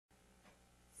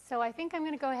So I think I'm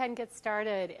going to go ahead and get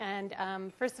started. And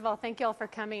first of all, thank you all for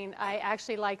coming. I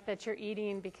actually like that you're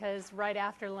eating because right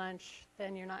after lunch,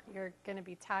 then you're going to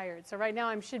be tired. So right now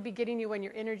I should be getting you when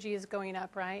your energy is going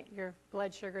up, right? Your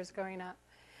blood sugar is going up.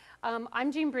 I'm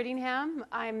Jean Brittingham.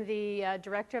 I'm the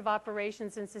Director of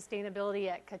Operations and Sustainability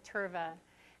at Katerva.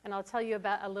 And I'll tell you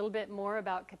a little bit more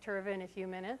about Katerva in a few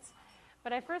minutes.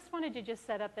 But I first wanted to just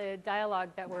set up the dialogue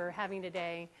that we're having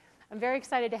today. I'm very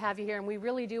excited to have you here, and we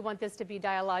really do want this to be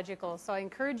dialogical. So I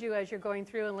encourage you, as you're going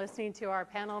through and listening to our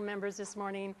panel members this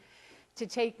morning, to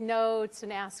take notes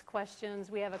and ask questions.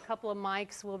 We have a couple of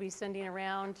mics we'll be sending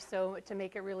around so to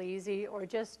make it really easy, or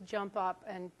just jump up,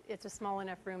 and it's a small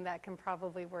enough room that can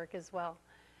probably work as well.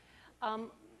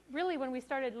 Really, when we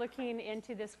started looking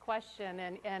into this question,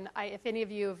 and if any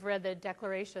of you have read the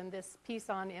declaration, this piece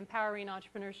on empowering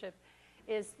entrepreneurship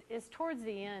is towards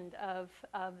the end of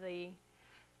the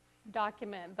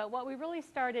document. But what we really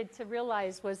started to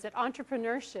realize was that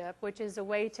entrepreneurship, which is a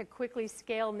way to quickly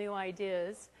scale new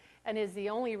ideas and is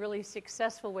the only really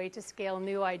successful way to scale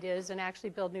new ideas and actually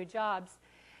build new jobs,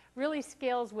 really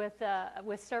scales with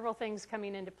several things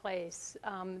coming into place.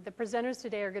 The presenters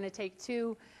today are going to take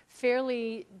two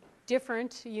fairly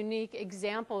different, unique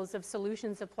examples of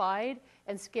solutions applied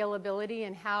and scalability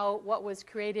and what was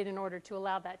created in order to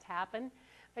allow that to happen.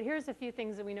 But here's a few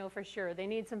things that we know for sure. They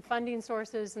need some funding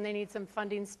sources, and they need some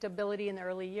funding stability in the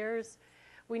early years.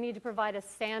 We need to provide a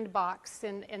sandbox,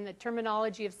 and the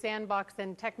terminology of sandbox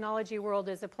in technology world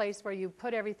is a place where you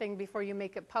put everything before you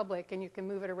make it public, and you can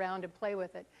move it around and play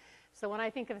with it. So when I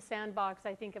think of a sandbox,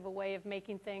 I think of a way of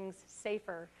making things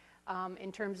safer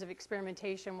in terms of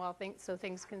experimentation so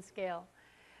things can scale.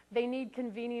 They need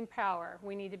convening power.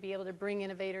 We need to be able to bring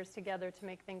innovators together to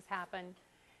make things happen.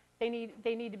 They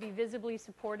need to be visibly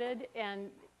supported, and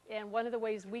one of the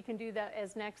ways we can do that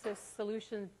as Nexus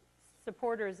solution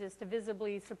supporters is to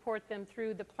visibly support them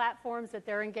through the platforms that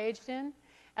they're engaged in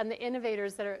and the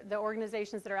innovators the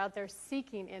organizations that are out there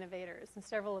seeking innovators, and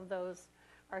several of those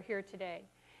are here today.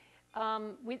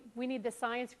 We need the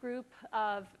science group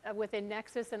within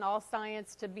Nexus and all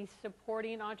science to be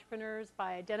supporting entrepreneurs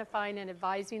by identifying and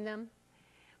advising them.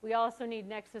 We also need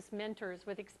Nexus mentors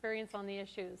with experience on the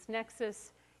issues.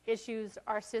 Nexus issues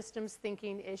are systems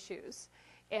thinking issues.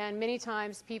 And many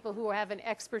times people who have an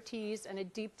expertise and a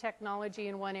deep technology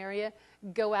in one area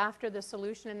go after the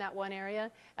solution in that one area,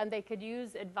 and they could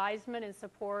use advisement and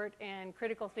support and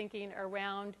critical thinking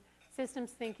around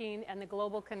systems thinking and the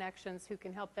global connections who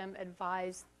can help them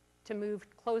advise to move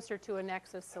closer to a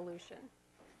Nexus solution.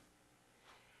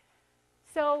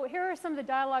 So here are some of the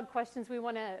dialogue questions we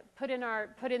want to put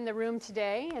in the room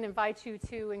today and invite you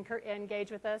to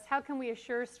engage with us. How can we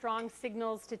assure strong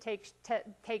signals to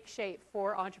take shape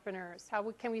for entrepreneurs? How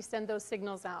can we send those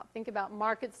signals out? Think about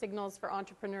market signals for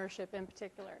entrepreneurship in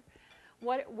particular.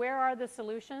 Where are the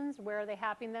solutions? Where are they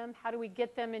happening them? How do we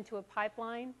get them into a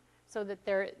pipeline so that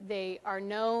they are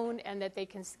known and that they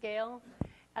can scale?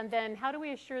 And then how do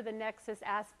we assure the Nexus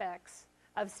aspects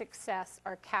of success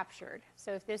are captured?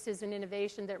 So if this is an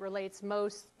innovation that relates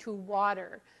most to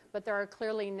water, but there are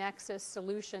clearly Nexus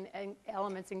solution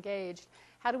elements engaged,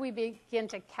 how do we begin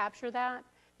to capture that?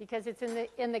 Because it's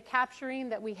in the capturing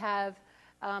that we have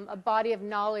a body of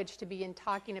knowledge to begin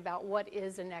talking about what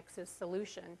is a Nexus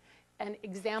solution. And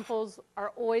examples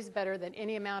are always better than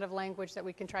any amount of language that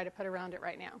we can try to put around it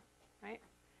right now, right?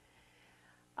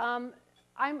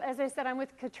 As I said, I'm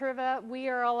with Katerva. We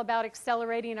are all about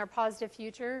accelerating our positive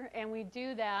future, and we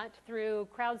do that through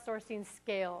crowdsourcing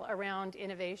scale around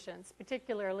innovations,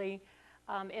 particularly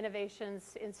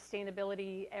innovations in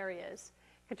sustainability areas.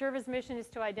 Katerva's mission is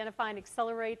to identify and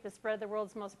accelerate the spread of the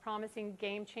world's most promising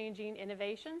game-changing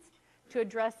innovations to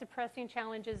address the pressing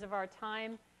challenges of our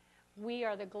time. We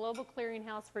are the global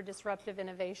clearinghouse for disruptive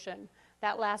innovation.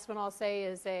 That last one I'll say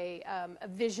is a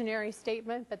visionary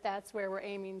statement, but that's where we're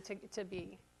aiming to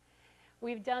be.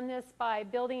 We've done this by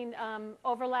building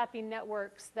overlapping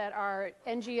networks that are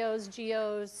NGOs,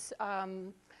 GOs,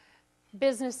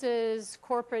 businesses,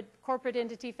 corporate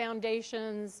entity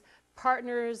foundations,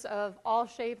 partners of all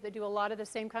shape that do a lot of the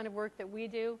same kind of work that we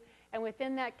do. And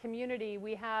within that community,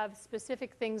 we have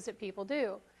specific things that people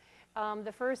do.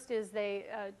 The first is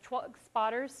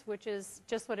spotters, which is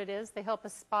just what it is. They help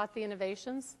us spot the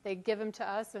innovations. They give them to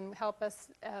us and help us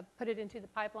put it into the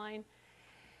pipeline.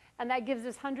 And that gives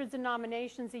us hundreds of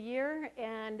nominations a year,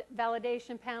 and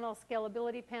validation panel,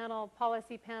 scalability panel,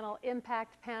 policy panel,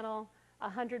 impact panel,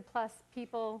 100+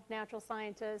 people, natural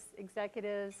scientists,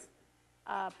 executives,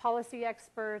 policy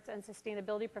experts, and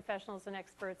sustainability professionals and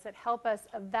experts that help us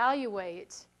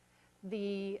evaluate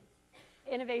the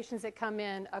innovations that come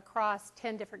in across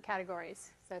 10 different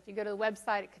categories. So if you go to the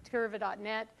website at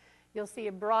katerva.net, you'll see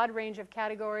a broad range of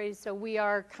categories. So we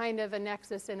are kind of a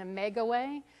nexus in a mega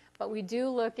way, but we do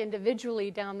look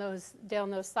individually down those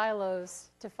silos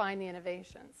to find the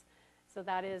innovations. So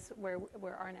that is where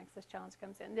our Nexus Challenge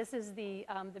comes in. This is the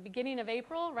beginning of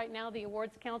April. Right now, the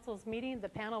Awards Council's meeting. The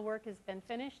panel work has been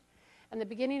finished. And the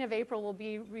beginning of April, we'll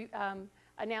be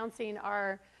announcing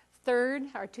our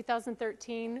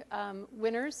 2013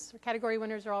 winners. Category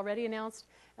winners are already announced,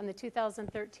 and the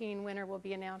 2013 winner will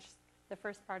be announced the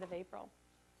first part of April.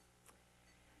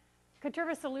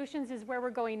 Katerva Solutions is where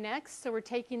we're going next. So we're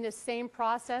taking this same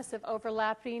process of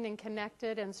overlapping and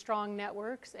connected and strong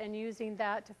networks and using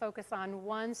that to focus on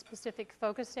one specific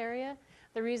focus area.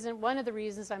 One of the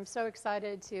reasons I'm so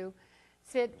excited to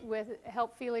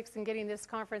help Felix in getting this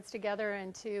conference together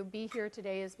and to be here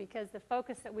today is because the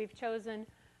focus that we've chosen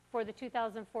for the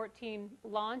 2014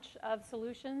 launch of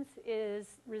solutions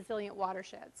is resilient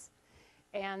watersheds.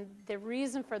 And the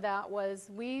reason for that was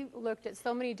we looked at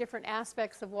so many different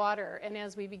aspects of water, and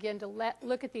as we began to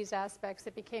look at these aspects,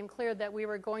 it became clear that we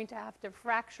were going to have to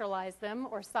fractionalize them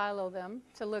or silo them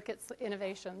to look at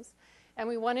innovations. And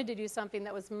we wanted to do something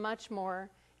that was much more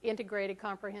integrated,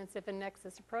 comprehensive, and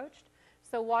Nexus approached.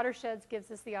 So Watersheds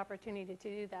gives us the opportunity to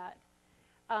do that.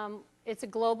 It's a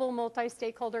global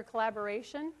multi-stakeholder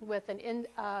collaboration with an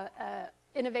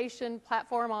innovation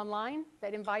platform online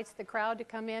that invites the crowd to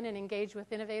come in and engage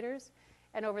with innovators.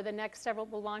 And over the next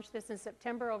we'll launch this in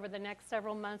September. Over the next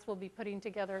several months, we'll be putting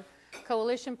together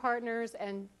coalition partners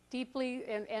and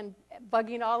and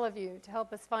bugging all of you to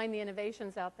help us find the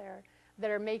innovations out there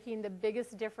that are making the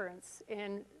biggest difference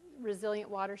in resilient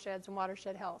watersheds and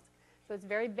watershed health. So it's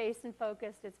very basin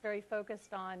focused. It's very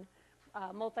focused on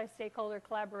multi-stakeholder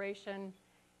collaboration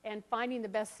and finding the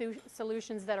best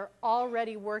solutions that are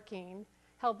already working,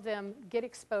 help them get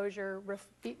exposure,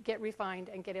 get refined,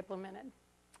 and get implemented.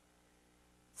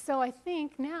 So I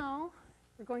think now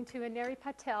we're going to Aneri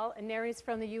Patel. Aneri is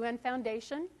from the UN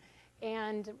Foundation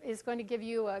and is going to give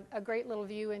you a great little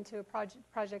view into a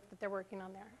project that they're working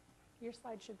on there. Your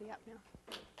slide should be up now.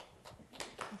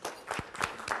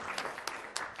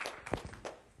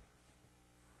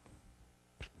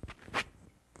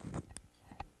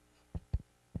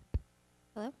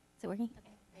 Hello? Is it working?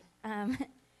 Okay, great.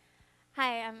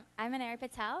 Hi, I'm Aneri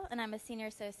Patel, and I'm a Senior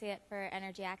Associate for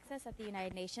Energy Access at the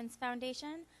United Nations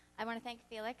Foundation. I want to thank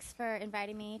Felix for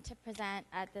inviting me to present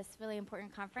at this really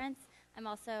important conference. I'm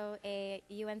also a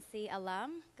UNC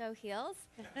alum, go Heels.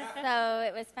 So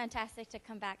it was fantastic to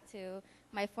come back to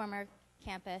my former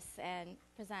campus and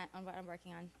present on what I'm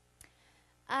working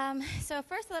on. So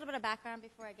first, a little bit of background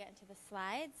before I get into the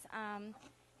slides.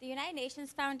 The United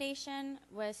Nations Foundation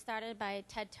was started by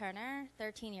Ted Turner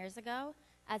 13 years ago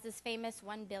as his famous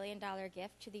 $1 billion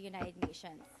gift to the United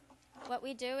Nations. What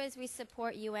we do is we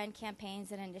support UN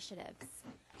campaigns and initiatives.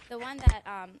 The one that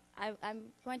I'm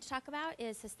going to talk about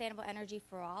is Sustainable Energy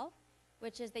for All,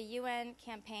 which is the UN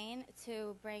campaign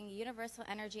to bring universal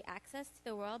energy access to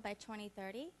the world by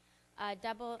 2030,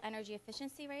 double energy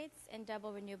efficiency rates, and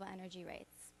double renewable energy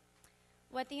rates.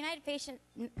 What the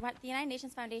United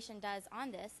Nations Foundation does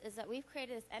on this is that we've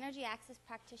created this Energy Access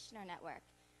Practitioner Network,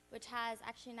 which has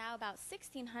actually now about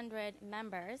 1,600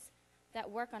 members that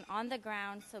work on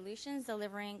on-the-ground solutions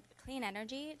delivering clean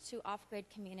energy to off-grid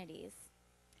communities.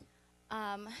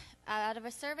 Out of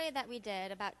a survey that we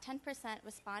did, about 10%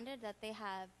 responded that they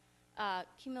have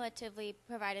cumulatively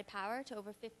provided power to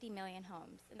over 50 million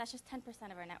homes, and that's just 10%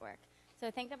 of our network.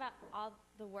 So think about all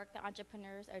the work that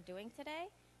entrepreneurs are doing today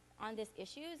on these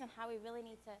issues and how we really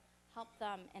need to help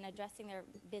them in addressing their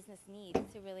business needs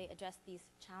to really address these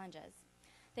challenges.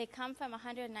 They come from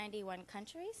 191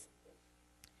 countries,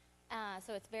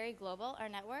 so it's very global, our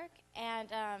network, and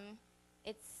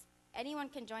anyone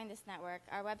can join this network.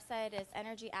 Our website is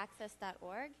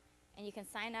energyaccess.org, and you can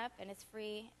sign up, and it's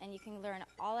free, and you can learn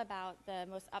all about the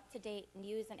most up-to-date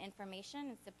news and information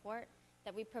and support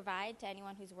that we provide to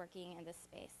anyone who's working in this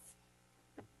space.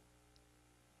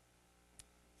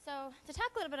 So to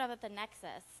talk a little bit about the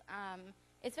Nexus,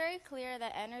 it's very clear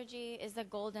that energy is the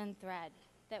golden thread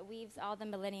that weaves all the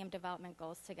Millennium Development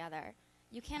Goals together.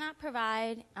 You cannot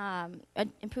provide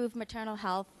improved maternal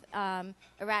health,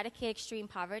 eradicate extreme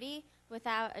poverty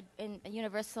without a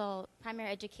universal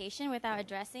primary education, without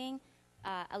addressing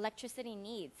electricity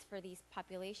needs for these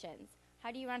populations.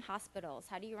 How do you run hospitals?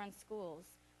 How do you run schools?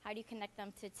 How do you connect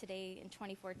them to today in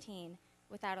 2014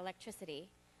 without electricity?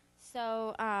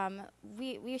 So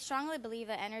we strongly believe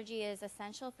that energy is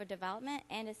essential for development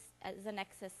and is a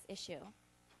nexus issue.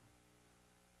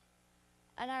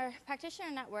 In our practitioner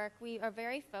network, we are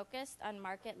very focused on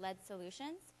market-led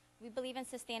solutions. we believe in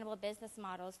sustainable business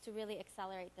models to really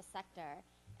accelerate the sector.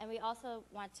 And we also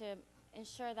want to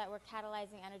ensure that we're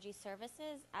catalyzing energy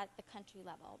services at the country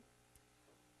level.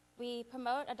 We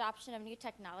promote adoption of new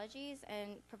technologies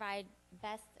and provide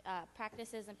best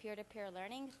practices and peer-to-peer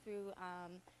learning through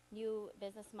new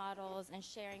business models and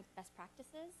sharing best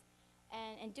practices.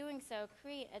 And in doing so,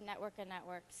 create a network of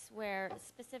networks where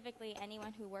specifically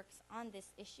anyone who works on this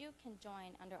issue can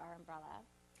join under our umbrella.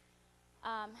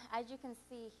 As you can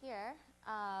see here,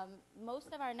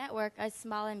 most of our network is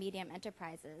small and medium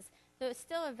enterprises, so it's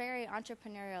still a very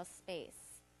entrepreneurial space.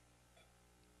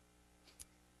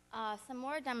 Some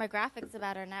more demographics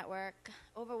about our network.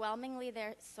 Overwhelmingly,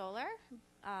 they're solar,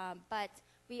 but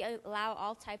we allow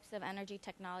all types of energy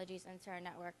technologies into our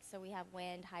network. So we have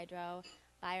wind, hydro,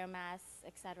 biomass,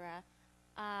 etc.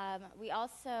 We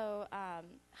also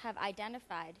have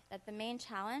identified that the main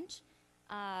challenge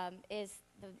is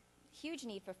the huge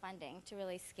need for funding to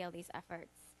really scale these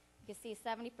efforts. You can see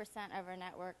 70% of our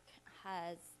network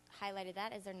has highlighted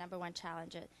that as their number one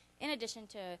challenge, in addition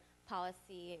to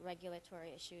policy,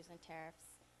 regulatory issues, and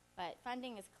tariffs. But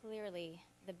funding is clearly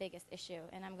the biggest issue,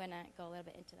 and I'm going to go a little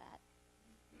bit into that.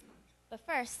 But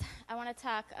first, I want to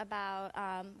talk about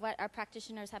what our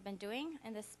practitioners have been doing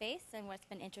in this space and what's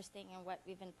been interesting and what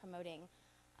we've been promoting.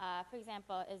 For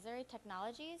example, Aneri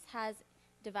Technologies has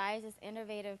devised this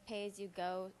innovative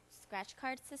pay-as-you-go scratch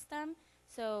card system,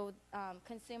 so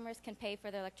consumers can pay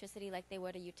for their electricity like they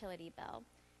would a utility bill.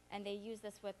 And they use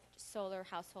this with solar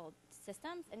household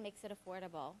systems and makes it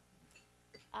affordable.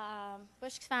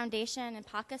 Bush Foundation in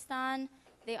Pakistan,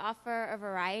 they offer a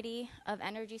variety of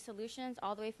energy solutions,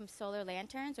 all the way from solar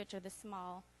lanterns, which are the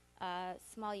small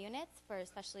units, for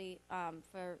especially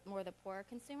for more of the poorer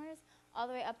consumers, all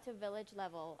the way up to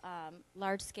village-level,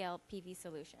 large-scale PV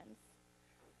solutions.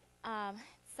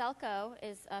 Selco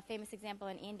is a famous example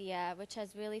in India, which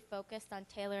has really focused on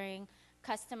tailoring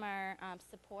customer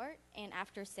support and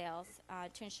after-sales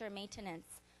to ensure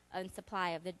maintenance and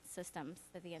supply of the systems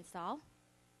that they install.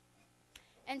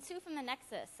 And two from the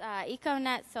Nexus.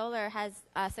 EcoNet Solar has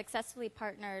successfully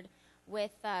partnered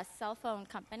with cell phone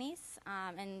companies,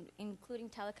 and including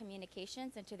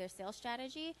telecommunications into their sales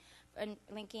strategy, and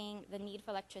linking the need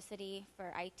for electricity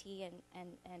for IT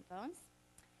and phones.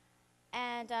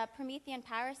 And Promethean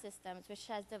Power Systems, which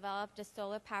has developed a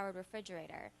solar-powered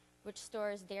refrigerator, which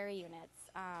stores dairy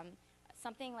units.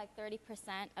 Something like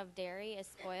 30% of dairy is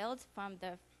spoiled from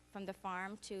the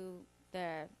farm to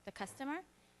the customer.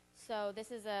 So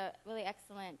this is a really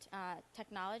excellent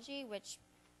technology which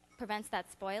prevents that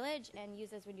spoilage and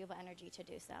uses renewable energy to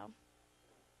do so.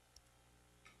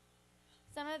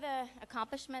 Some of the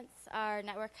accomplishments our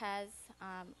network has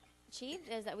achieved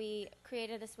is that we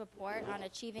created this report on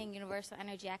achieving universal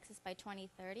energy access by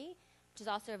 2030, which is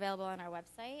also available on our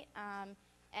website.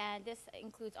 And this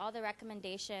includes all the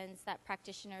recommendations that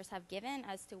practitioners have given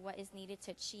as to what is needed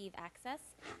to achieve access,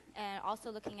 and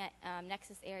also looking at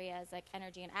nexus areas like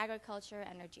energy and agriculture,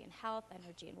 energy and health,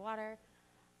 energy and water.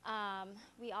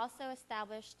 We also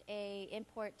established a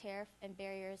import tariff and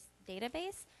barriers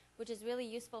database, which is really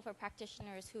useful for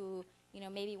practitioners who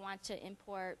maybe want to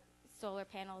import solar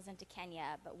panels into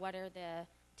Kenya, but what are the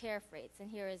tariff rates? And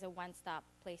here is a one-stop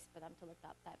place for them to look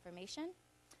up that information.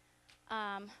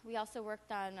 We also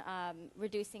worked on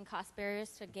reducing cost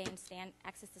barriers to gain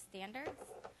access to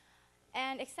standards.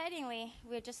 And excitingly,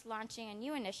 we're just launching a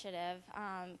new initiative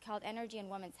called Energy and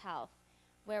Women's Health,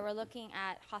 where we're looking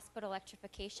at hospital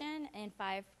electrification in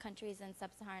 5 countries in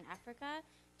sub-Saharan Africa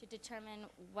to determine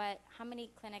how many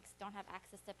clinics don't have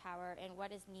access to power and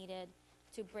what is needed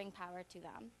to bring power to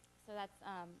them. So that's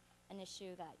an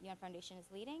issue that UN Foundation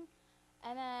is leading.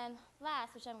 And then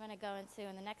last, which I'm going to go into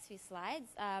in the next few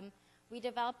slides, we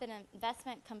developed an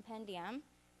investment compendium,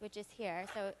 which is here.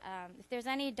 So if there's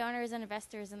any donors and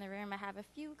investors in the room, I have a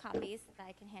few copies that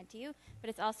I can hand to you, but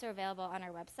it's also available on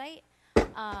our website,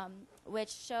 which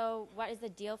show what is the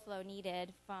deal flow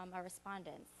needed from our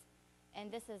respondents.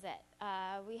 And this is it.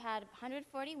 We had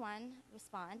 141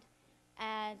 respond,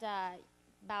 and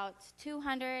about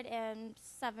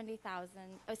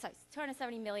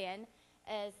 270 million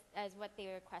as what they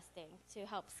were requesting to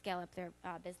help scale up their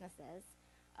businesses.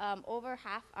 Over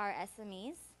half are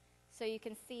SMEs. So you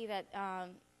can see that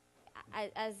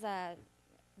as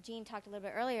Jean talked a little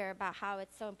bit earlier about how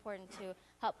it's so important to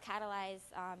help catalyze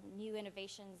new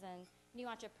innovations and new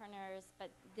entrepreneurs,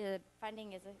 but the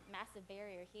funding is a massive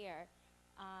barrier here.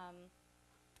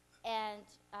 And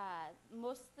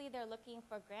mostly they're looking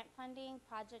for grant funding,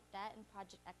 project debt, and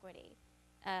project equity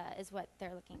is what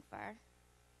they're looking for.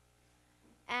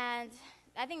 And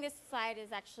I think this slide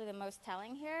is actually the most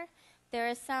telling here. There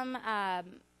is some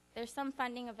there's some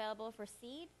funding available for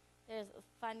seed, there's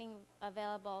funding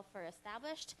available for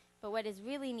established, but what is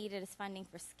really needed is funding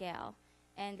for scale.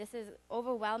 And this is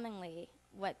overwhelmingly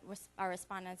what our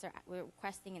respondents are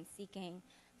requesting and seeking.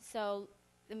 So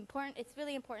it's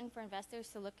really important for investors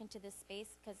to look into this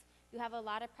space because you have a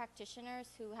lot of practitioners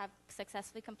who have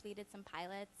successfully completed some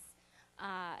pilots,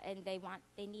 and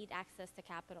they need access to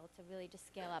capital to really just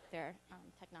scale up their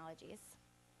technologies.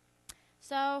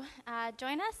 So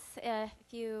join us if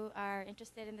you are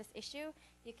interested in this issue.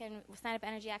 You can sign up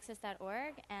at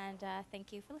energyaccess.org, and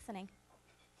thank you for listening.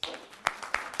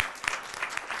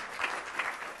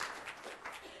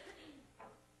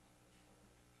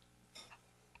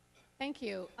 Thank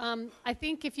you. I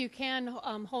think if you can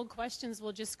hold questions,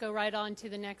 we'll just go right on to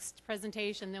the next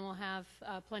presentation. Then we'll have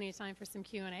plenty of time for some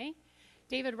Q&A.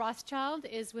 David Rothschild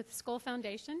is with Skoll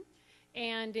Foundation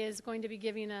and is going to be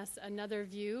giving us another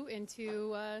view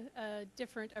into a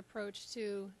different approach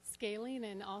to scaling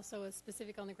and also a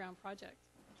specific on-the-ground project.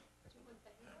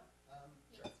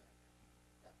 Sure.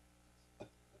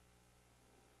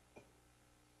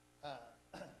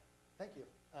 Thank you.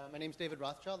 My name is David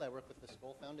Rothschild. I work with the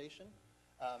Skoll Foundation.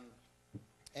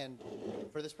 And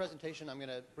for this presentation, I'm going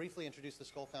to briefly introduce the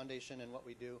Skoll Foundation and what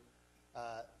we do,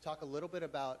 talk a little bit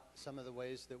about some of the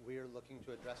ways that we are looking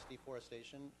to address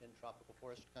deforestation in tropical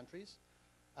forest countries.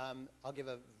 I'll give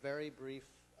a very brief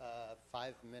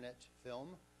 5-minute film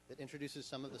that introduces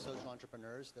some of the social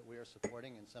entrepreneurs that we are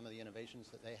supporting and some of the innovations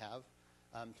that they have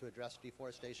to address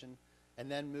deforestation, and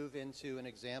then move into an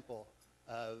example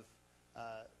of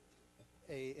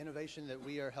a innovation that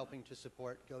we are helping to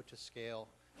support go to scale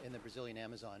in the Brazilian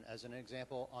Amazon as an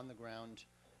example on the ground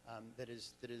that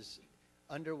is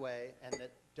underway and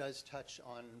that does touch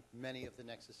on many of the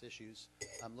Nexus issues,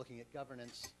 looking at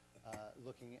governance,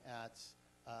 looking at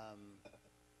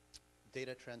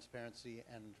data transparency,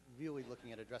 and really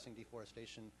looking at addressing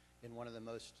deforestation in one of the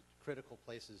most critical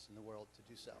places in the world to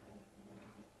do so.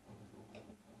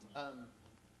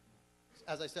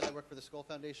 As I said, I work for the Skoll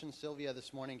Foundation. Sylvia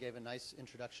this morning gave a nice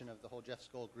introduction of the whole Jeff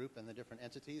Skoll group and the different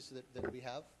entities that we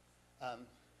have.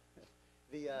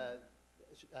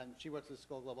 She works with the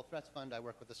Skoll Global Threats Fund. I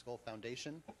work with the Skoll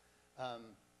Foundation.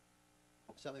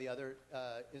 Some of the other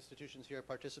institutions here,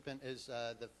 participant is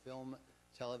the Film,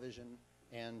 Television,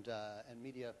 and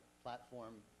Media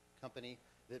Platform Company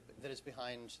that is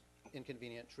behind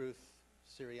Inconvenient Truth,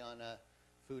 Syriana,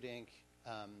 Food Inc.,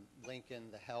 Lincoln,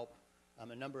 The Help,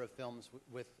 a number of films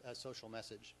with a social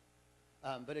message.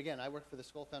 But again, I work for the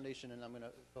Skoll Foundation, and I'm going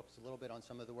to focus a little bit on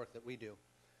some of the work that we do.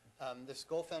 The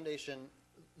Skoll Foundation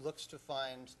looks to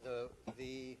find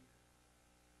the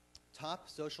top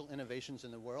social innovations in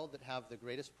the world that have the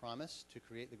greatest promise to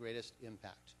create the greatest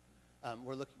impact.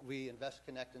 We invest,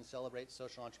 connect, and celebrate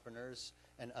social entrepreneurs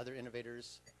and other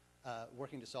innovators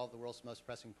working to solve the world's most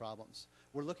pressing problems.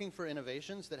 We're looking for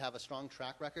innovations that have a strong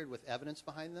track record with evidence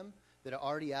behind them, that are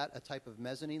already at a type of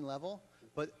mezzanine level,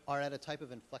 but are at a type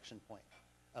of inflection point,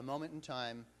 a moment in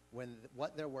time when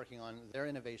what they're working on, their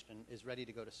innovation, is ready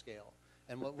to go to scale.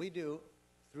 And what we do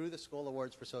through the Skoll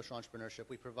Awards for Social Entrepreneurship,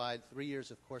 we provide 3 years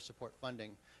of core support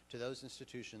funding to those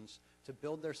institutions to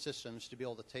build their systems to be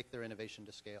able to take their innovation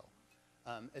to scale.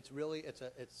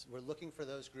 We're looking for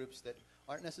those groups that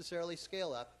aren't necessarily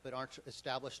scale up, but aren't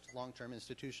established long-term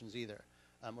institutions either.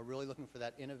 We're really looking for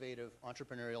that innovative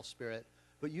entrepreneurial spirit,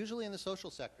 but usually in the social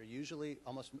sector. Usually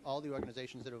almost all the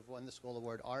organizations that have won the Skoll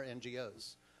Award are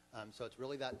NGOs. So it's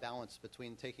really that balance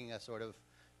between taking a sort of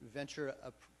venture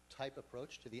type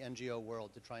approach to the NGO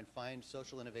world to try and find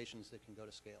social innovations that can go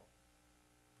to scale.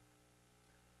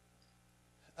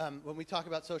 When we talk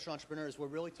about social entrepreneurs, we're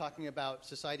really talking about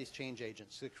society's change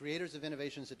agents, the creators of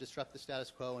innovations that disrupt the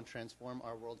status quo and transform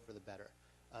our world for the better.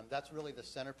 That's really the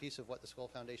centerpiece of what the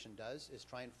Skoll Foundation does, is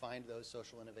try and find those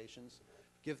social innovations,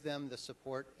 give them the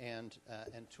support and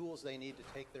tools they need to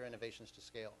take their innovations to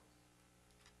scale.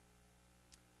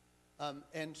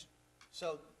 And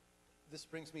so this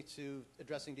brings me to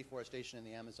addressing deforestation in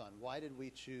the Amazon. Why did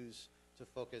we choose to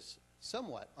focus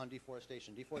somewhat on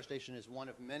deforestation? Deforestation is one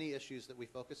of many issues that we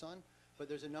focus on, but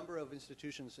there's a number of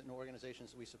institutions and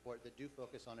organizations that we support that do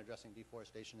focus on addressing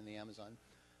deforestation in the Amazon.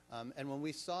 And when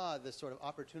we saw this sort of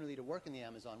opportunity to work in the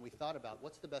Amazon, we thought about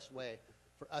what's the best way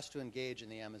for us to engage in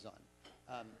the Amazon.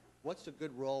 What's a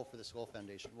good role for the Skoll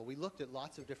Foundation? Well, we looked at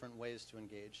lots of different ways to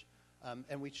engage,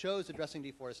 and we chose addressing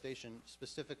deforestation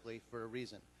specifically for a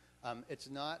reason. It's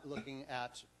not looking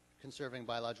at conserving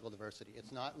biological diversity.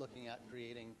 It's not looking at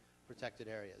creating protected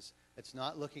areas. It's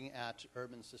not looking at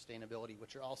urban sustainability,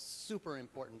 which are all super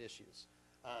important issues.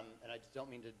 And I don't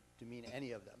mean to demean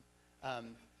any of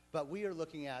them. But we are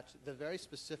looking at the very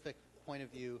specific point of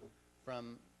view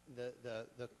from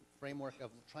the framework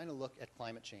of trying to look at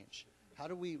climate change. How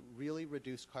do we really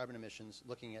reduce carbon emissions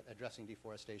looking at addressing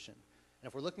deforestation? And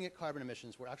if we're looking at carbon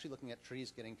emissions, we're actually looking at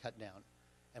trees getting cut down.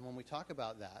 And when we talk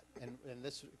about that, and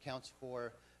this accounts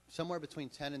for somewhere between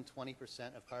 10 and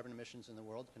 20% of carbon emissions in the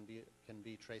world can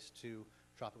be traced to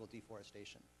tropical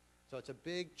deforestation. So it's a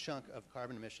big chunk of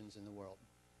carbon emissions in the world.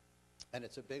 And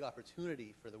it's a big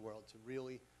opportunity for the world to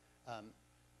really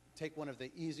take one of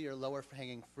the easier,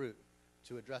 lower-hanging fruit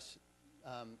to address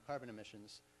carbon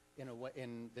emissions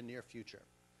in the near future.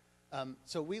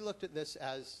 So we looked at this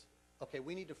as, okay,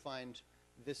 we need to find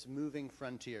this moving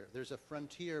frontier. There's a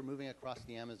frontier moving across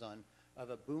the Amazon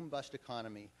of a boom-bust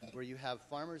economy where you have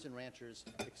farmers and ranchers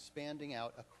expanding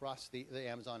out across the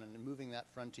Amazon and moving that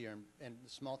frontier, and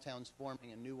small towns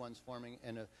forming and new ones forming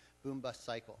in a boom-bust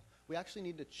cycle. We actually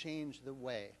need to change the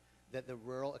way that the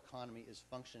rural economy is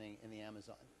functioning in the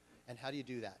Amazon. And how do you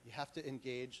do that? You have to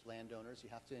engage landowners, you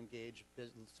have to engage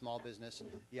small business,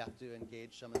 you have to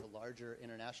engage some of the larger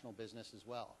international business as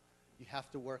well. You have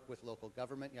to work with local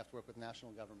government, you have to work with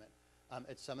national government.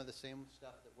 It's some of the same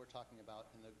stuff that we're talking about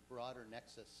in the broader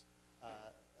Nexus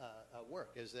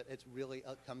work, is that it's really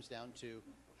comes down to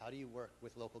how do you work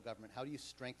with local government? How do you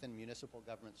strengthen municipal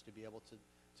governments to be able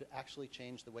to actually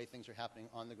change the way things are happening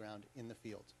on the ground in the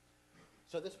field?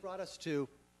 So this brought us to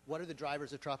what are the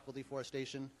drivers of tropical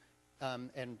deforestation,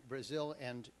 and Brazil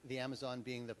and the Amazon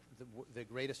being the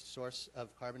greatest source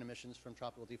of carbon emissions from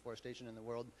tropical deforestation in the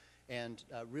world, and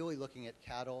really looking at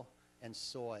cattle and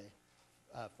soy,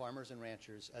 farmers and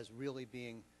ranchers, as really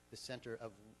being the center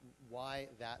of why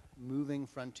that moving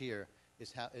frontier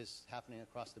is happening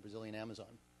across the Brazilian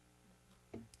Amazon.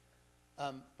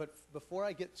 But before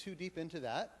I get too deep into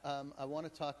that, I'm going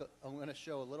to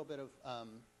show a little bit of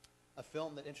a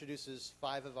film that introduces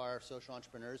 5 of our social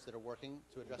entrepreneurs that are working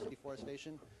to address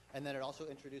deforestation, and then it also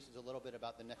introduces a little bit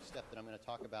about the next step that I'm going to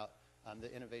talk about,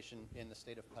 the innovation in the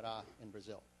state of Pará in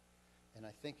Brazil. And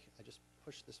I think I just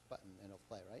push this button and it'll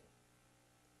play, right?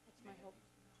 That's my hope.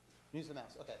 Use the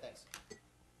mouse. Okay, thanks.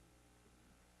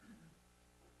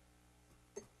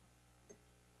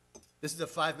 This is a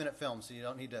 5-minute film, so you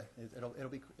don't need to. It'll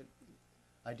be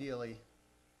ideally.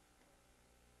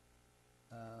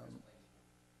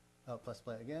 Plus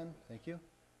play again. Thank you.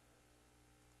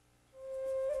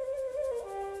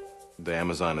 The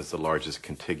Amazon is the largest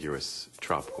contiguous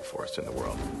tropical forest in the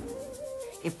world.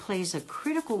 It plays a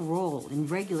critical role in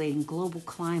regulating global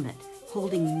climate,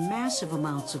 holding massive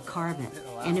amounts of carbon,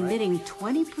 and emitting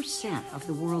 20% of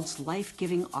the world's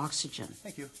life-giving oxygen.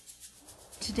 Thank you.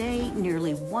 Today,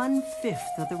 nearly 1/5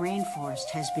 of the rainforest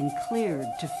has been cleared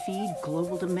to feed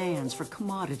global demands for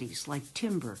commodities like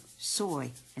timber,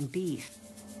 soy, and beef.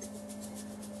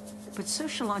 But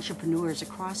social entrepreneurs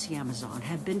across the Amazon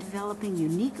have been developing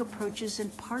unique approaches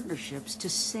and partnerships to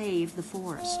save the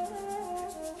forest.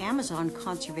 Amazon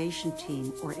Conservation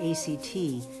Team, or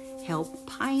ACT, helped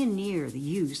pioneer the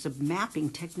use of mapping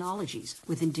technologies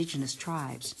with indigenous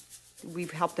tribes.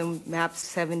 We've helped them map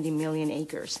 70 million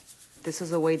acres. This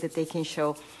is a way that they can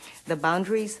show the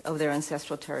boundaries of their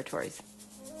ancestral territories.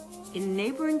 In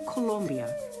neighboring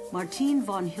Colombia, Martin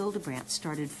von Hildebrandt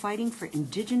started fighting for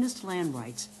indigenous land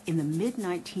rights in the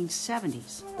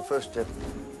mid-1970s. The first step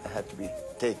that had to be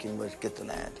taken was get the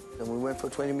land. And we went for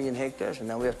 20 million hectares, and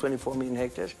now we have 24 million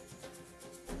hectares.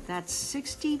 That's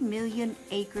 60 million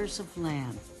acres of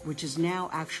land, which is now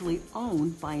actually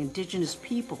owned by indigenous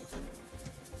people.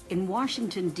 In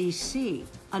Washington, D.C.,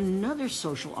 another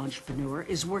social entrepreneur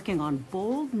is working on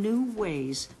bold new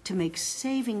ways to make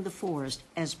saving the forest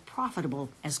as profitable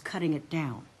as cutting it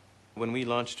down. When we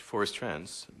launched Forest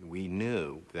Trends, we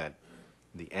knew that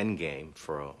the end game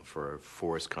for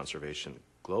forest conservation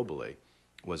globally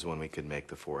was when we could make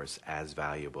the forest as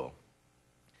valuable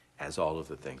as all of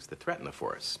the things that threaten the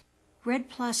forest. Red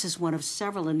Plus is one of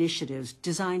several initiatives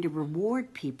designed to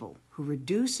reward people who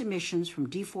reduce emissions from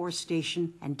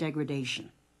deforestation and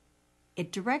degradation.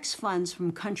 It directs funds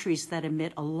from countries that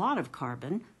emit a lot of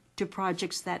carbon to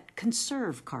projects that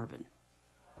conserve carbon.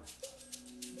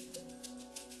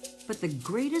 But the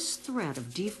greatest threat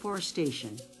of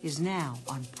deforestation is now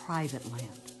on private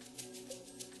land.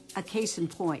 A case in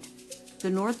point,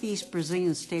 the northeast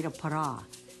Brazilian state of Pará,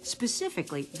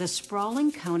 specifically the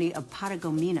sprawling county of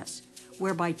Paragominas,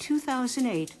 where by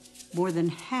 2008, more than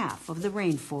half of the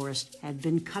rainforest had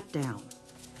been cut down.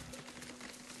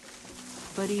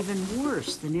 But even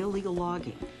worse than illegal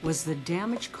logging was the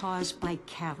damage caused by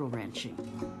cattle ranching.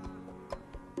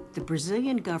 The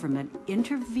Brazilian government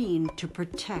intervened to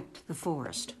protect the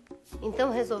forest.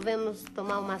 Então resolvemos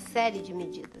tomar uma série de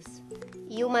medidas.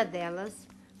 E uma delas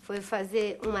foi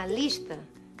fazer uma lista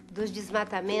dos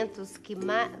desmatamentos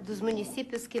dos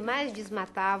municípios que mais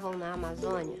desmatavam na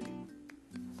Amazônia?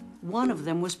 One of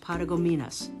them was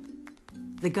Paragominas.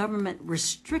 The government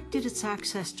restricted its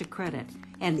access to credit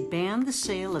and banned the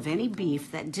sale of any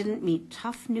beef that didn't meet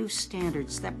tough new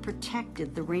standards that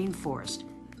protected the rainforest.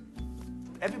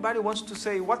 Everybody wants to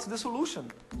say, what's the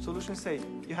solution? Solutions say,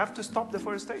 you have to stop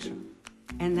deforestation.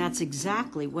 And that's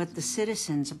exactly what the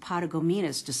citizens of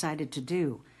Paragominas decided to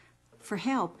do. For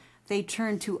help, they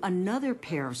turned to another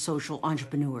pair of social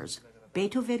entrepreneurs,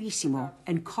 Beto Verissimo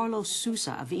and Carlos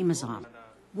Sousa of Amazon.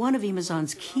 One of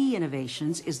Amazon's key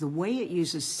innovations is the way it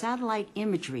uses satellite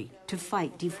imagery to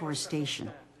fight deforestation.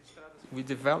 We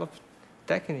developed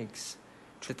techniques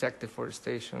to attack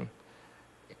deforestation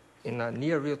in a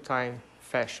near real-time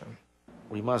fashion.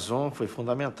 O Amazon foi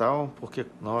fundamental porque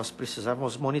nós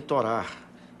precisávamos monitorar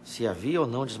se havia ou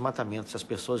não desmatamento, se as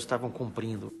pessoas estavam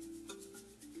cumprindo.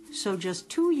 So just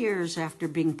 2 years after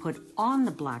being put on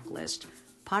the blacklist,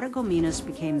 Paragominas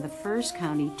became the first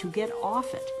county to get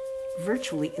off it,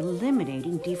 virtually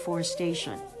eliminating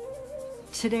deforestation.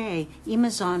 Today,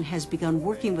 Amazon has begun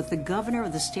working with the governor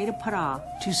of the state of Pará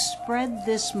to spread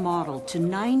this model to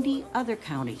 90 other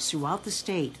counties throughout the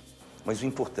state. Mas o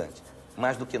importante,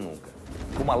 mais do que nunca,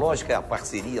 como a lógica é a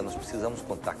parceria, nós precisamos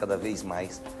contar cada vez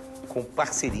mais com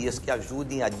parcerias que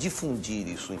ajudem a difundir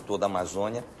isso em toda a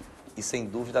Amazônia e, sem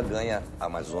dúvida, ganha a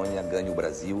Amazônia, ganha o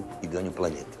Brasil e ganha o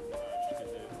planeta.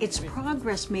 It's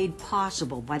progress made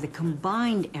possible by the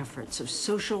combined efforts of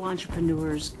social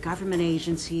entrepreneurs, government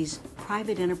agencies,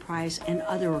 private enterprise, and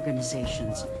other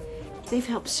organizations. They've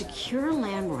helped secure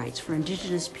land rights for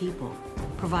indigenous people,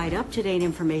 provide up-to-date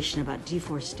information about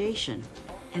deforestation,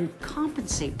 and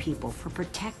compensate people for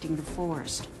protecting the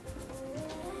forest.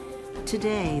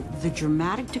 Today, the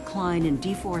dramatic decline in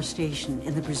deforestation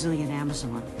in the Brazilian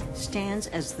Amazon stands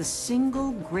as the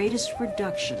single greatest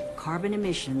reduction of carbon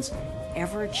emissions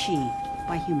ever achieved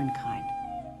by humankind.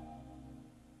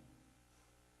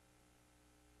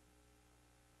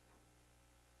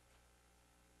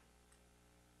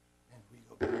 And we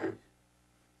go back.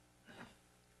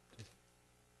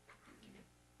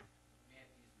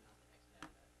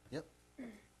 Yep.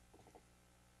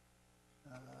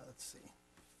 Let's see.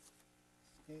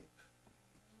 Escape.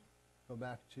 Go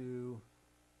back to.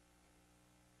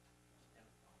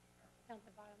 Down at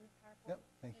the bottom of the PowerPoint. Yep,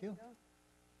 thank you.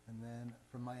 And then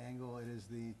from my angle, it is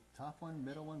the top one,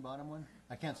 middle one, bottom one.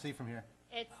 I can't see from here.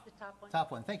 It's the top one.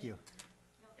 Top one, thank you.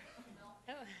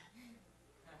 Oh.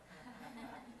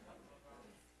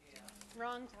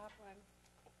 Wrong top one.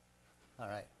 All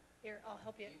right. Here, I'll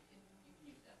help you.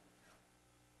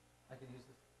 I can use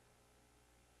this.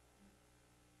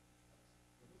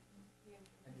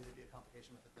 I knew there'd be a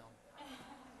complication with the film.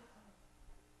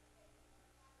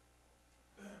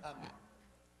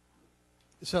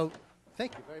 So,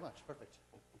 thank you very much. Perfect.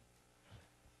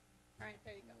 All right,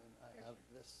 there you go. I have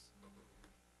this.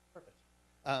 Perfect.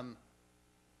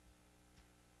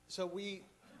 So we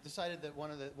decided that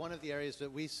one of the areas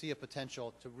that we see a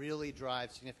potential to really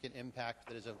drive significant impact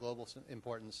that is of global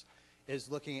importance is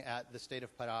looking at the state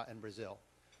of Pará in Brazil.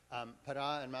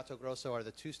 Pará and Mato Grosso are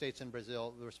the two states in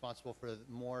Brazil responsible for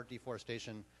more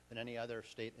deforestation than any other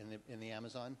state in the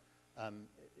Amazon. And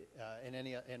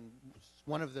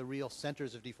one of the real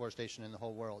centers of deforestation in the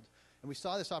whole world. And we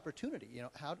saw this opportunity,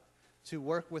 how to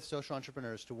work with social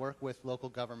entrepreneurs, to work with local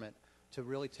government, to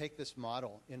really take this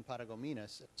model in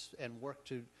Paragominas and work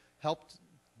to help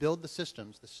build the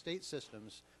systems, the state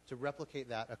systems, to replicate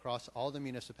that across all the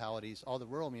municipalities, all the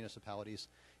rural municipalities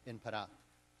in Pará.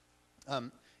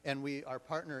 And our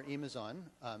partner, Amazon,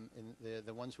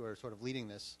 the ones who are sort of leading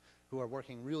this, who are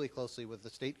working really closely with the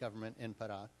state government in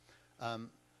Pará.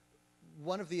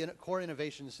 One of the core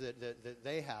innovations that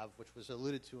they have, which was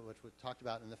alluded to, which was talked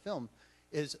about in the film,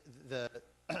 is the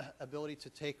ability to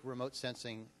take remote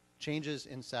sensing, changes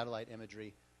in satellite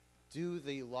imagery, do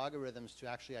the logarithms to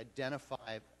actually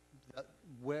identify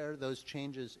where those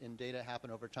changes in data happen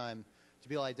over time, to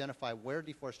be able to identify where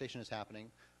deforestation is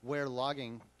happening, where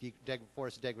logging,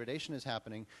 forest degradation is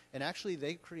happening, and actually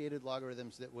they created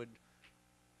logarithms that would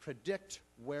predict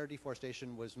where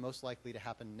deforestation was most likely to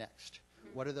happen next.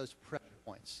 What are those pressure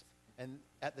points? And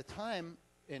at the time,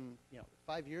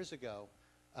 5 years ago,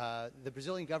 the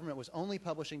Brazilian government was only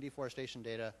publishing deforestation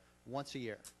data once a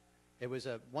year. It was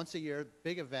a once-a-year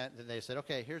big event that they said,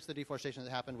 okay, here's the deforestation that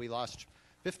happened. We lost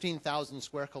 15,000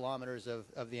 square kilometers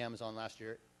of the Amazon last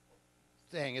year.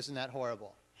 Dang, isn't that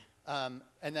horrible? And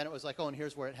then it was like, oh, and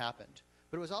here's where it happened.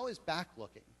 But it was always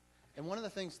back-looking. And one of the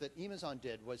things that Amazon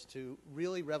did was to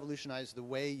really revolutionize the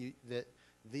way that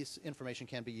this information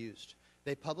can be used.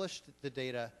 They published the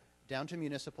data down to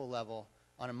municipal level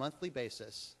on a monthly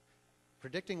basis,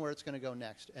 predicting where it's going to go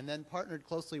next, and then partnered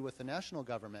closely with the national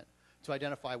government to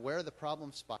identify where are the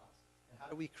problem spots and how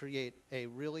do we create a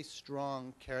really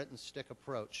strong carrot and stick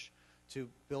approach to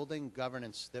building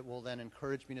governance that will then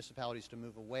encourage municipalities to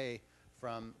move away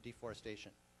from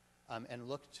deforestation and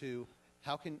look to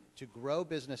to grow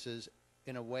businesses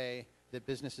in a way that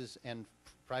businesses and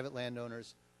private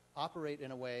landowners operate in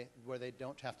a way where they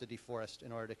don't have to deforest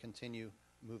in order to continue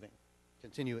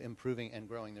improving and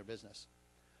growing their business.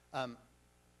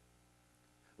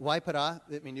 Why Pará?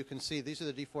 I mean, you can see these are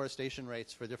the deforestation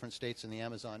rates for different states in the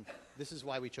Amazon. This is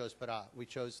why we chose Pará. We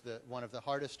chose one of the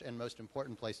hardest and most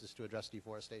important places to address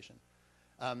deforestation.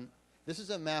 This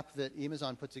is a map that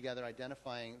Amazon put together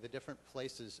identifying the different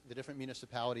places, the different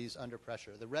municipalities under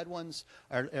pressure. The red ones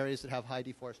are areas that have high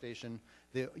deforestation.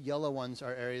 The yellow ones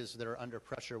are areas that are under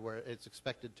pressure where it's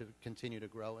expected to continue to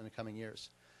grow in the coming years.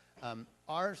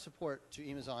 Our support to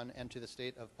Amazon and to the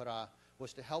state of Pará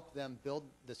was to help them build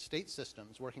the state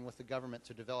systems, working with the government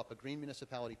to develop a green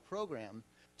municipality program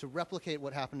to replicate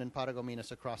what happened in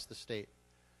Paragominas across the state.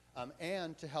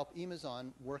 And to help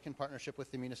Amazon work in partnership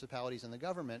with the municipalities and the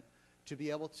government to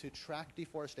be able to track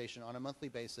deforestation on a monthly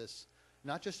basis,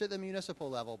 not just at the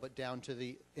municipal level, but down to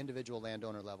the individual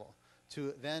landowner level,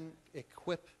 to then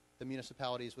equip the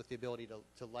municipalities with the ability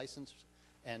to license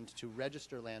and to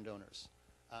register landowners.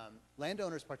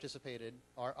 Landowners participated,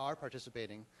 or are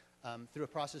participating, through a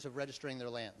process of registering their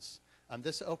lands.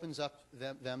 This opens up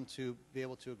them to be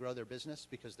able to grow their business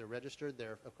because they're registered,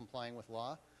 they're complying with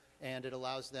law, and it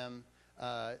allows them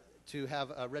to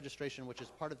have a registration which is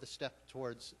part of the step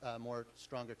towards more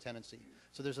stronger tenancy.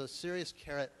 So there's a serious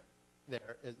carrot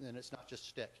there, and it's not just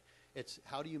stick. It's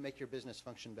how do you make your business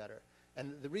function better?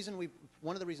 And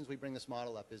one of the reasons we bring this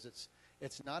model up is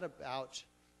it's not about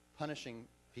punishing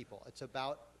people. It's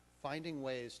about finding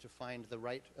ways to find the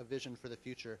right vision for the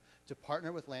future, to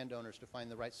partner with landowners to find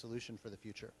the right solution for the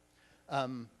future.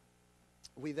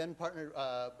 We then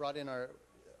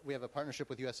we have a partnership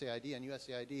with USAID, and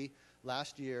USAID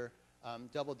last year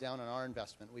doubled down on our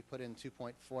investment. We put in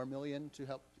 $2.4 million to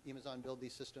help Amazon build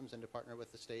these systems and to partner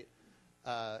with the state.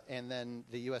 And then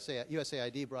the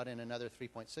USAID brought in another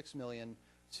 $3.6 million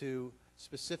to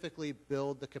specifically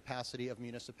build the capacity of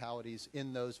municipalities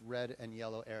in those red and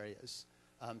yellow areas,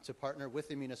 to partner with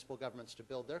the municipal governments to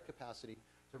build their capacity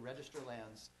to register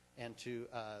lands and to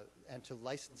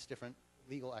license different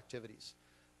legal activities.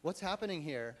 What's happening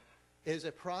here is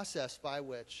a process by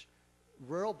which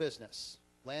rural business,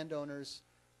 landowners,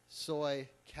 soy,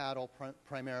 cattle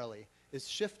primarily, is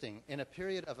shifting in a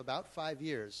period of about 5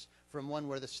 years from one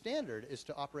where the standard is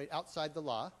to operate outside the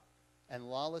law, and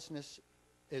lawlessness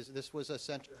this was a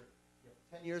center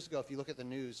 10 years ago. If you look at the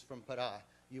news from Pará,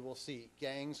 you will see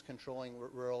gangs controlling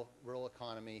rural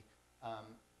economy,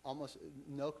 almost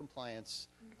no compliance,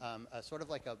 sort of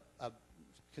like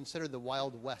considered the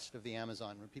Wild West of the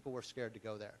Amazon, when people were scared to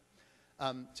go there.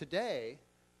 Today,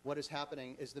 what is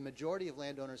happening is the majority of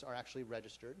landowners are actually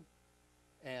registered,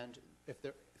 and if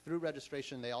they're through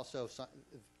registration, they also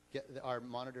are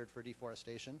monitored for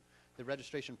deforestation. The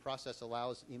registration process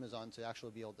allows Amazon to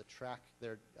actually be able to track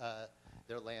their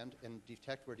land and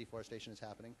detect where deforestation is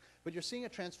happening. But you're seeing a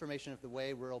transformation of the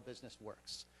way rural business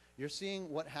works. You're seeing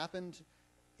what happened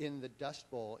in the Dust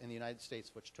Bowl in the United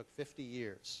States, which took 50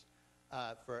 years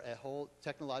for a whole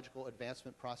technological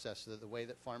advancement process, the way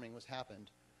that farming was happened.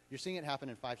 You're seeing it happen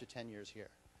in 5 to 10 years here.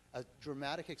 A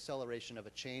dramatic acceleration of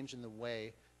a change in the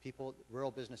way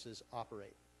rural businesses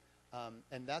operate.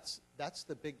 And that's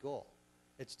the big goal.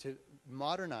 It's to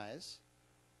modernize,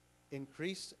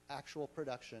 increase actual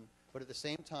production, but at the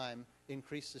same time,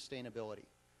 increase sustainability.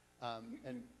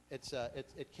 And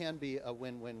it can be a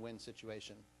win-win-win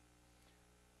situation.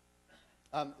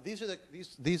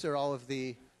 These are all of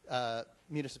the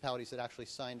municipalities that actually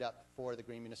signed up for the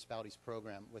Green Municipalities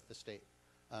Program with the state.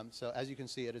 So as you can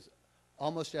see, it is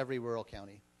almost every rural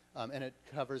county, and it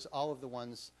covers all of the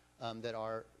ones that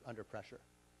are under pressure,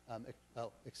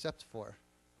 except for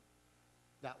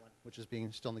that one, which is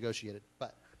being still negotiated.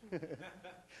 But I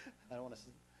don't want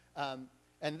to.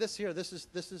 And this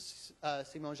is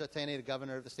Simon Jatene, the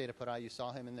governor of the state of Pará. You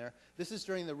saw him in there. This is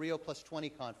during the Rio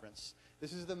 +20 conference.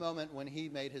 This is the moment when he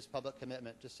made his public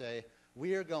commitment to say,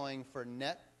 we are going for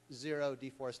net zero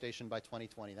deforestation by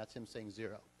 2020. That's him saying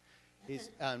zero.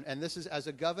 And this is, as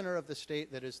a governor of the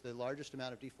state that is the largest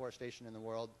amount of deforestation in the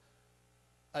world,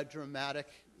 a dramatic,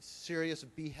 serious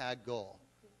BHAG goal,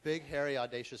 big, hairy,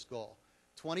 audacious goal.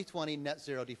 2020 net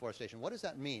zero deforestation. What does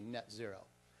that mean, net zero?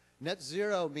 Net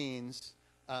zero means,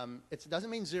 it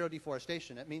doesn't mean zero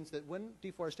deforestation. It means that when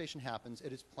deforestation happens,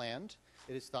 it is planned,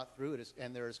 it is thought through,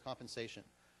 and there is compensation.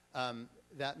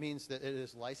 that means that it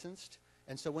is licensed.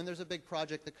 And so when there's a big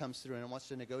project that comes through and wants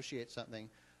to negotiate something,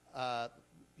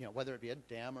 whether it be a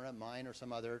dam or a mine or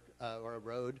some other, or a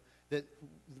road, that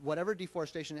whatever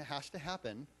deforestation has to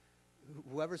happen,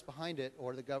 whoever's behind it,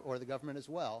 or the government as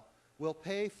well, will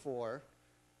pay for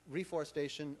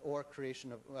reforestation or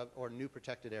creation of or new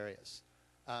protected areas.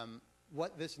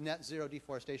 What this net zero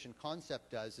deforestation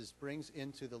concept does is brings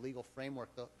into the legal framework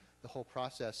the whole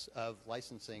process of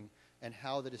licensing and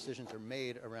how the decisions are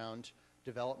made around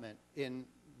development in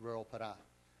rural Pará.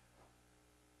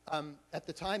 At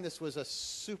the time, this was a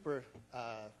super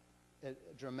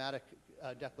dramatic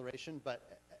declaration,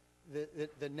 but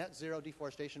the net zero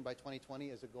deforestation by 2020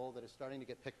 is a goal that is starting to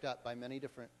get picked up by many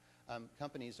different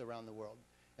companies around the world.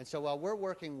 And so while we're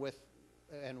working with,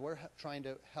 and we're trying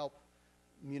to help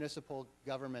municipal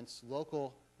governments,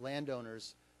 local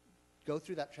landowners go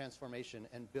through that transformation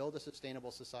and build a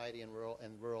sustainable society in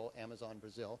rural Amazon,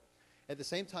 Brazil, at the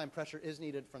same time, pressure is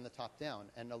needed from the top down.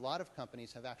 And a lot of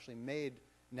companies have actually made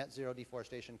net zero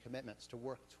deforestation commitments to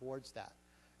work towards that.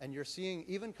 And you're seeing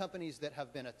even companies that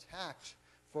have been attacked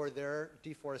for their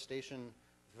deforestation,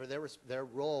 for their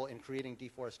role in creating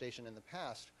deforestation in the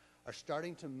past, are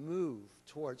starting to move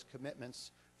towards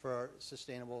commitments for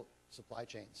sustainable supply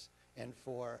chains and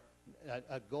for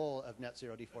a goal of net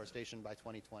zero deforestation by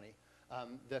 2020.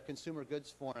 The Consumer Goods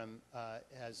Forum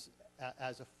has,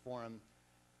 as a forum,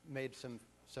 made some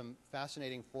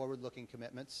fascinating forward-looking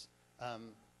commitments.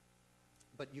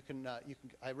 But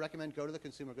I recommend go to the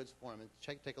Consumer Goods Forum and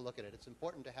take a look at it. It's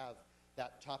important to have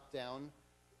that top-down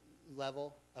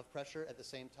level of pressure at the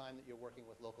same time that you're working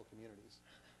with local communities.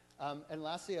 And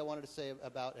lastly, I wanted to say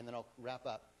about, and then I'll wrap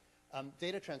up,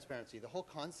 data transparency. The whole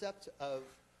concept of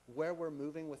where we're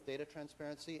moving with data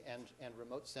transparency and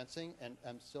remote sensing,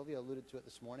 and Sylvia alluded to it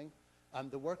this morning,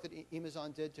 the work that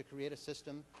Amazon did to create a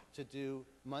system to do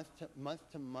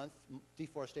month-to-month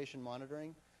deforestation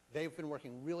monitoring. They've been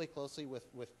working really closely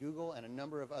with Google and a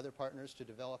number of other partners to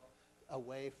develop a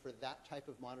way for that type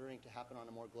of monitoring to happen on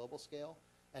a more global scale.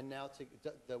 And now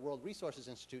the World Resources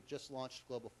Institute just launched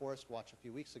Global Forest Watch a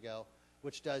few weeks ago,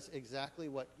 which does exactly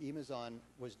what Amazon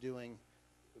was doing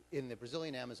in the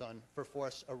Brazilian Amazon for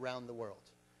forests around the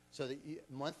world. So that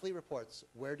monthly reports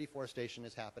where deforestation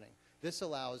is happening. This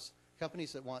allows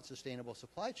companies that want sustainable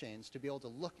supply chains to be able to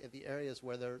look at the areas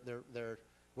where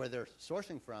they're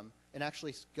sourcing from and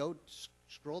actually go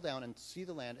scroll down and see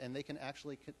the land, and they can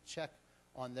actually check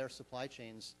on their supply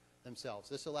chains themselves.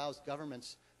 This allows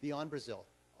governments beyond Brazil,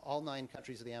 all 9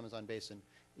 countries of the Amazon basin,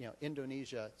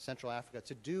 Indonesia, Central Africa,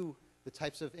 to do the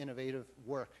types of innovative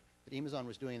work that Amazon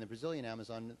was doing in the Brazilian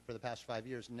Amazon for the past 5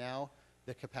 years. Now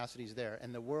the capacity is there,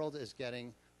 and the world is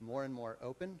getting more and more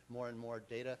open, more and more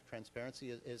data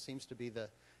transparency. It seems to be the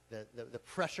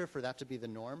pressure for that to be the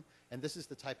norm, and this is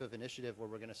the type of initiative where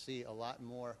we're going to see a lot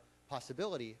more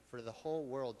possibility for the whole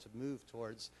world to move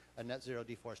towards a net zero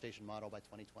deforestation model by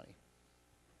 2020.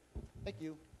 Thank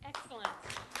you. Excellent.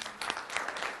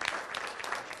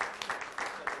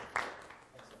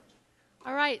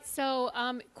 All right, so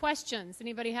questions.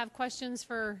 Anybody have questions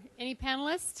for any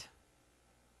panelist?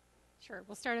 Sure,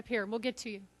 we'll start up here. We'll get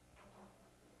to you.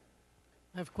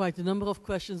 I have quite a number of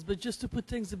questions, but just to put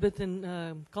things a bit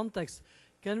in context,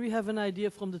 can we have an idea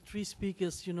from the 3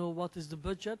 speakers, what is the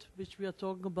budget which we are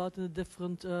talking about in the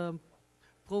different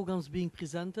programs being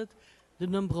presented, the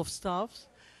number of staffs,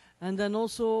 and then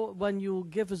also when you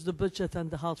give us the budget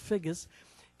and the hard figures,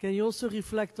 can you also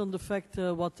reflect on the fact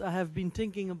what I have been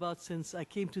thinking about since I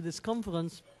came to this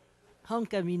conference, how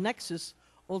can we nexus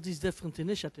all these different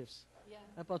initiatives?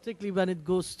 Particularly when it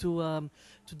goes to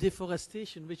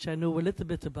deforestation, which I know a little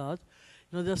bit about.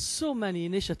 There's so many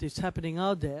initiatives happening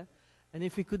out there, and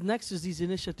if we could nexus these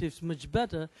initiatives much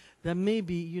better, then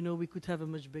maybe, we could have a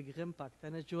much bigger impact.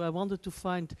 And I wanted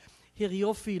to hear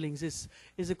your feelings.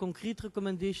 Is a concrete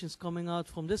recommendations coming out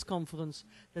from this conference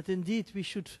that indeed we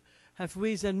should have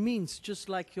ways and means, just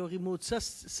like your remote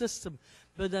system,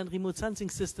 but then remote sensing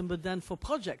system, but then for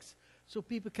projects, so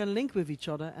people can link with each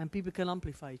other and people can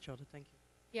amplify each other. Thank you.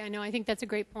 Yeah, no, I think that's a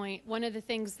great point. One of the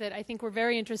things that I think we're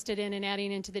very interested in and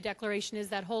adding into the declaration is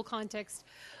that whole context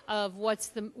of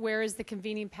where is the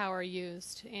convening power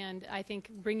used, and I think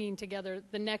bringing together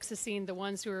the nexusing, the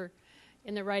ones who are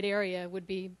in the right area, would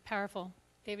be powerful.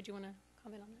 David, you want to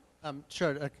comment on that?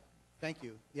 Sure. Thank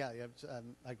you. Yeah,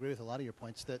 I agree with a lot of your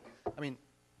points. The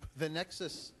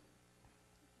nexus.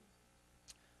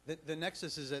 The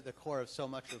nexus is at the core of so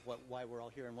much of why we're all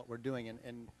here and what we're doing,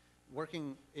 and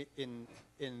working in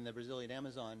the Brazilian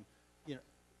Amazon,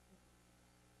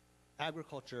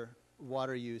 agriculture,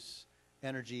 water use,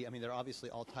 energy, I mean, they're obviously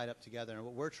all tied up together. And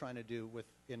what we're trying to do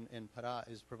in Para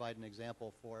is provide an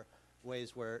example for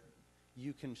ways where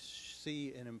you can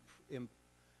see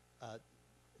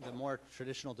the more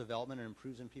traditional development and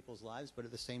improves in people's lives, but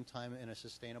at the same time in a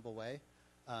sustainable way,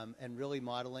 and really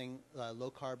modeling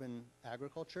low carbon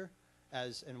agriculture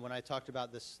and when I talked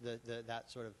about this, that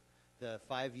sort of the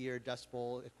 5-year Dust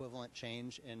Bowl equivalent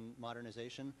change in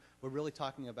modernization, we're really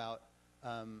talking about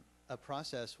a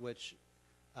process which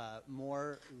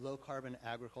more low carbon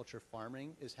agriculture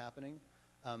farming is happening,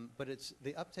 but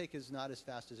the uptake is not as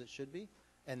fast as it should be.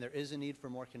 And there is a need for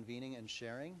more convening and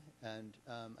sharing, and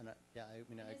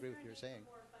I agree with what you're saying.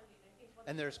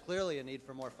 And there's clearly a need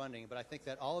for more funding, but I think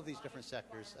that all of these different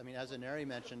sectors, I mean, as Aneri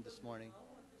mentioned this morning,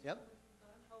 yep.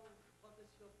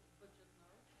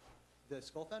 The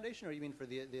Skoll Foundation, or you mean for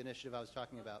the initiative I was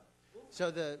talking about?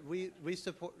 So we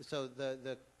support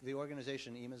the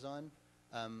organization Amazon.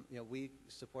 We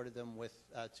supported them with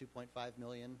 $2.5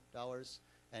 million,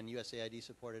 and USAID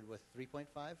supported with 3.5.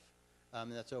 And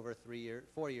that's over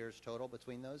 4 years total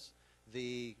between those.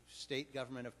 The state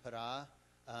government of Para,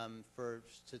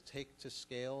 to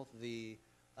scale the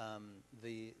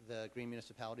Green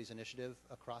Municipalities Initiative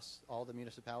across all the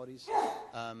municipalities,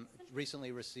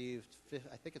 recently received,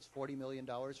 I think it's $40 million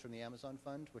from the Amazon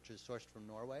Fund, which is sourced from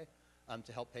Norway,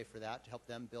 to help pay for that, to help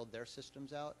them build their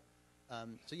systems out.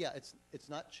 So yeah, it's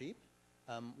not cheap.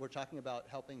 We're talking about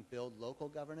helping build local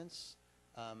governance.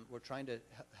 We're trying to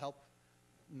help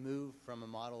move from a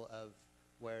model of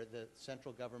where the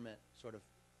central government sort of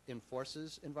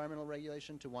enforces environmental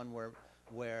regulation to one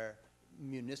where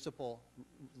municipal,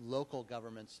 local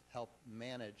governments help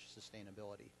manage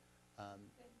sustainability. I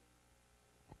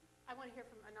want to hear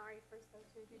from Aneri first, though,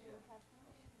 too. Did you have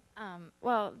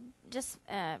well, just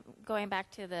going back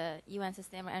to the UN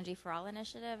Sustainable Energy for All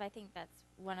initiative, I think that's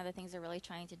one of the things they're really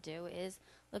trying to do is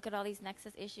look at all these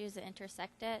nexus issues that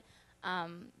intersect it.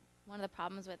 One of the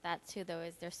problems with that, too, though,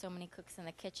 is there's so many cooks in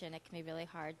the kitchen, it can be really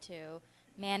hard to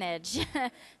manage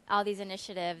all these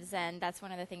initiatives, and that's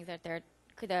one of the things that the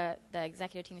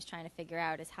executive team is trying to figure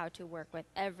out is how to work with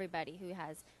everybody who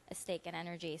has a stake in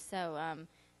energy. So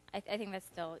I think that's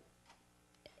still,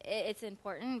 it's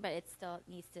important, but it still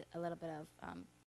needs a little bit of